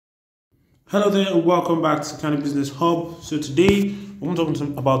Hello there and welcome back to Kind of Business Hub. So today we're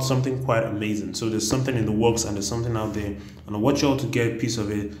talking about something quite amazing. So there's something in the works and there's something out there, and I want you all to get a piece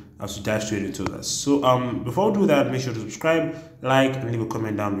of it as we dive straight into this. So before we do that, make sure to subscribe, like, and leave a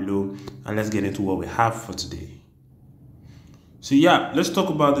comment down below, and let's get into what we have for today. So yeah, let's talk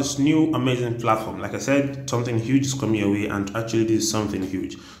about this new amazing platform. Like I said, something huge is coming your way, and actually this is something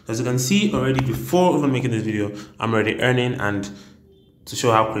huge. As you can see already, before even making this video, I'm already earning, and to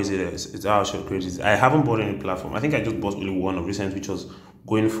show how crazy it is, it's how crazy it is. I haven't bought any platform. I think I just bought only one of recent, which was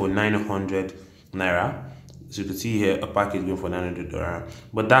going for 900 naira. So you can see here a package going for 900 naira.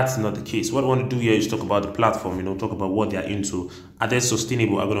 But that's not the case. What I want to do here is talk about the platform, talk about what they're into. Are they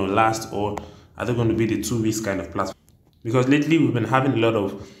sustainable? Are they going to last? Or are they going to be the 2 weeks kind of platform? Because lately we've been having a lot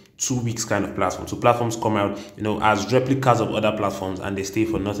of 2 weeks kind of platforms. So platforms come out, as replicas of other platforms, and they stay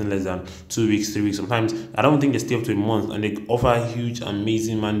for nothing less than 2 weeks, 3 weeks. Sometimes I don't think they stay up to a month, and they offer huge,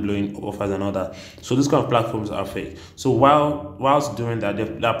 amazing, mind-blowing offers and all that. So these kind of platforms are fake. So whilst doing that,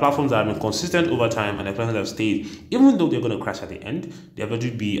 there are platforms that have been consistent over time, and the platforms that have stayed, even though they're going to crash at the end, they have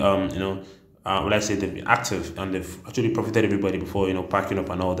to be let's say they've been active and they've actually profited everybody before packing up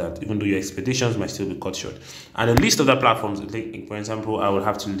and all that, even though your expectations might still be cut short. And the list of the platforms, like, for example, I would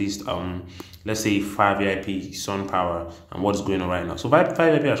have to list let's say 5VIP, Sun Power, and what's going on right now. So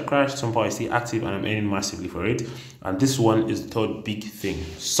 5VIP has crashed, Sun Power is still active, and I'm earning massively for it. And this one is the third big thing,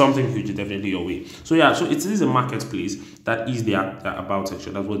 something huge is definitely your way. So yeah, so it is a marketplace that is their about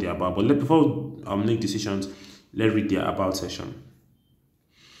section. That's what they're about. But before make decisions, let's read their about section.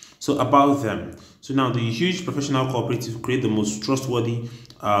 So about them. So now the huge professional cooperative create the most trustworthy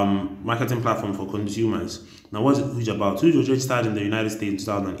marketing platform for consumers. Now what's Huge about? Huge already started in the United States in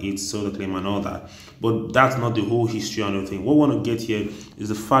 2008, sold the claim and all that. But that's not the whole history and everything. What we want to get here is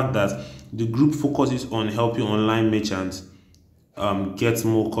the fact that the group focuses on helping online merchants get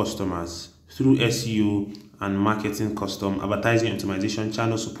more customers through SEO and marketing, custom advertising, optimization,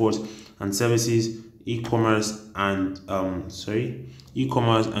 channel support and services, e-commerce and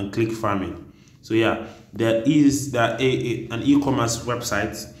e-commerce and click farming. So yeah, there is an e-commerce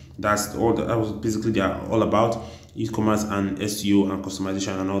website that was basically they are all about e-commerce and SEO and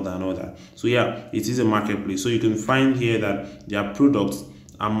customization and all that. So yeah, it is a marketplace. So you can find here that their products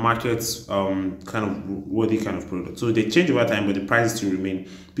and markets kind of worthy kind of product. So they change over time, but the prices still remain.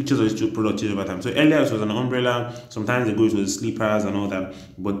 Pictures of still product change over time. So earlier it was an umbrella, sometimes they go to the sleepers and all that,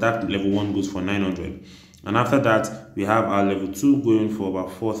 but that level 1 goes for 900. And after that, we have our level 2 going for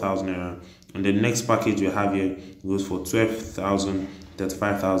about 4,000 naira. And the next package we have here goes for 12,000,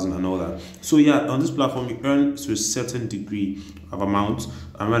 35,000 and all that. So yeah, on this platform, you earn to a certain degree of amount.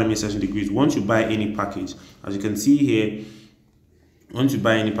 And when I mean certain degrees, once you buy any package, as you can see here, once you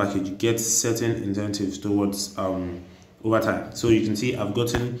buy any package, you get certain incentives towards over time. So you can see I've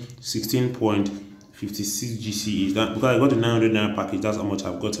gotten 16.56 GCEs. That because I got the 900 naira package, that's how much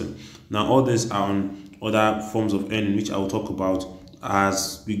I've gotten. Now all these are on other forms of earning, which I will talk about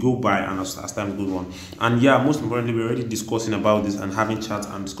as we go by and as time goes on. And yeah, most importantly, we're already discussing about this and having chats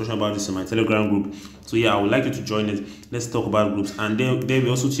and discussion about this in my Telegram group. So yeah, I would like you to join it. Let's talk about groups. And then we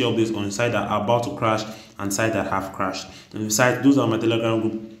also see updates on sites that are about to crash and sites that have crashed. And besides, those are my Telegram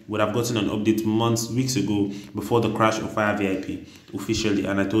group would have gotten an update weeks ago before the crash of Fire VIP officially,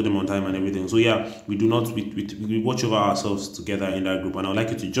 and I told them on time and everything. So yeah, we watch over ourselves together in that group, and I would like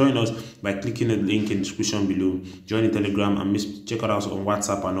you to join us by clicking the link in the description below. Join the Telegram and check out us on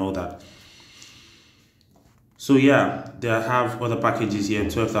WhatsApp and all that. So yeah, they have other packages here: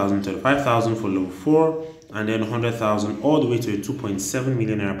 12,000, 35,000 for level 4, and then 100,000 all the way to a 2.7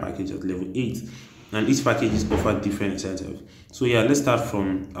 million naira package at level 8. And each package is offered different incentives. So yeah, let's start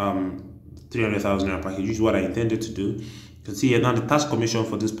from 300,000 naira package, which is what I intended to do. You can see here now the tax commission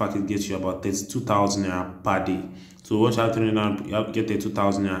for this package gets you about 32,000 naira per day. So once you have 300, you get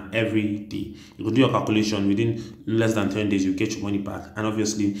 32,000 naira every day. You can do your calculation within less than 10 days, you get your money back. And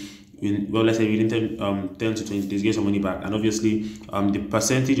obviously, let's say within 10 to 20 days, you get your money back. And obviously, the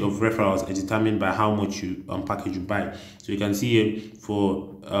percentage of referrals is determined by how much you package you buy. So you can see here for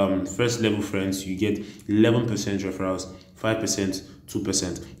first level friends, you get 11% referrals, 5%,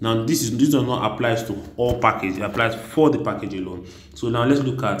 2%. Now this does not apply to all packages, it applies for the package alone. So now let's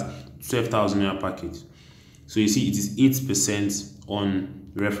look at 12,000 naira package. So you see it is 8%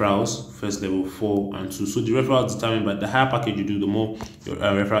 on referrals, first level 4 and 2. So the referral is determined by the higher package you do, the more your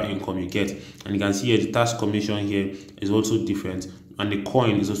referral income you get. And you can see here the tax commission here is also different, and the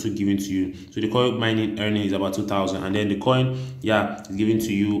coin is also given to you. So the coin mining earning is about 2,000, and then the coin, yeah, is given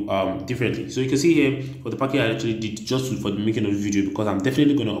to you differently. So you can see here for the package I actually did just for the making of the video, because I'm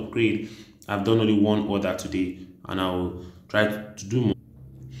definitely going to upgrade. I've done only one order today, and I'll try to do more.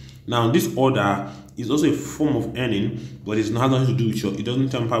 Now, this order is also a form of earning, but it's not nothing to do with it doesn't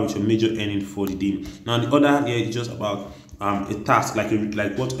tamper with your major earning for the day. Now, the order here is just about a task, like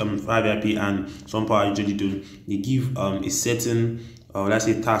what 5VIP and some power usually do. They give a certain let's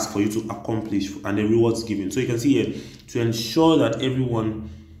say task for you to accomplish, and the rewards given. So you can see here, to ensure that everyone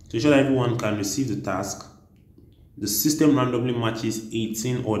can receive the task, the system randomly matches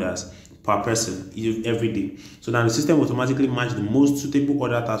 18 orders per person every day. So now the system automatically match the most suitable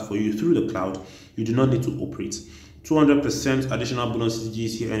order task for you through the cloud. You do not need to operate. 200% additional bonus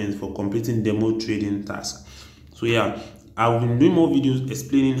GC earnings for completing demo trading tasks. So yeah, I've been doing more videos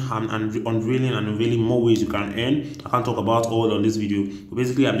explaining and unveiling more ways you can earn. I can't talk about all on this video, but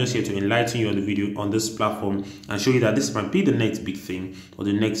basically I'm just here to enlighten you on the video on this platform and show you that this might be the next big thing or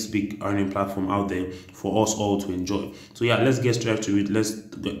the next big earning platform out there for us all to enjoy. So yeah, let's get straight to it. Let's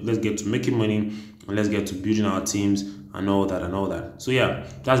get to making money, and let's get to building our teams and all that. So yeah,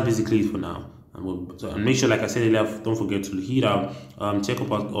 that's basically it for now. And make sure, like I said earlier, don't forget to hit out, check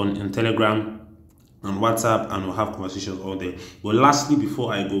up on Telegram, on WhatsApp, and we'll have conversations all day. But lastly,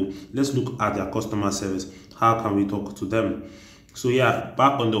 before I go, let's look at their customer service. How can we talk to them? So yeah,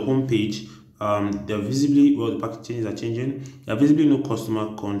 back on the home page, they're visibly, well, the packages are changing. There are visibly no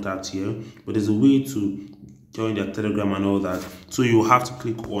customer contact here, but there's a way to join their Telegram and all that. So you have to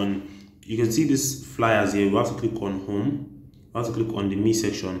click on, you can see these flyers here. You have to click on home. You have to click on the me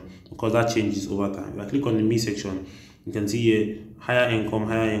section, because that changes over time. If I click on the me section, you can see here higher income.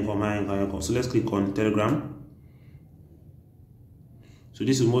 So let's click on Telegram. So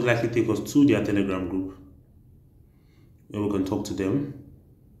this will most likely take us to their Telegram group where we can talk to them.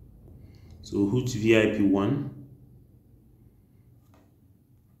 So Huge VIP 1.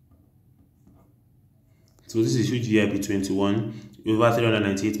 So this is Huge VIP 21. Over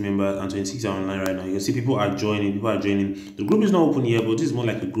 398 members and 26 are online right now. You can see people are joining. The group is not open yet, but this is more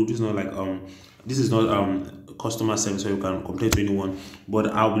like a group. This is not like customer service where you can complain to anyone.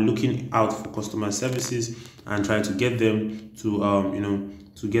 But I'll be looking out for customer services and trying to get them to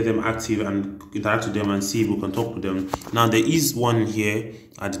to get them active and interact with them and see if we can talk to them. Now there is one here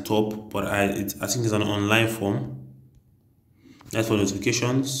at the top, but I think it's an online form. That's for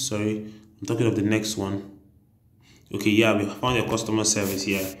notifications. Sorry, I'm talking of the next one. Okay, yeah, we found your customer service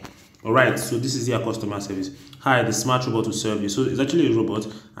here. All right, so this is your customer service. Hi, the smart robot will serve you. So it's actually a robot,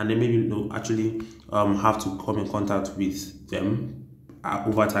 and they maybe actually have to come in contact with them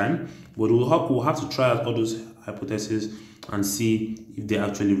over time. But we'll have to try out all those hypotheses and see if they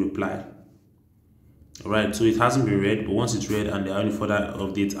actually reply. All right, so it hasn't been read, but once it's read and there are any further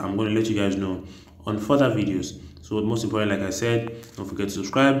updates, I'm going to let you guys know on further videos. So most important, like I said, don't forget to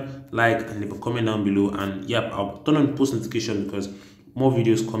subscribe, like, and leave a comment down below. And yep, I'll turn on post notification because more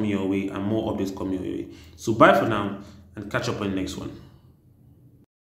videos coming your way and more updates coming your way. So bye for now, and catch up on the next one.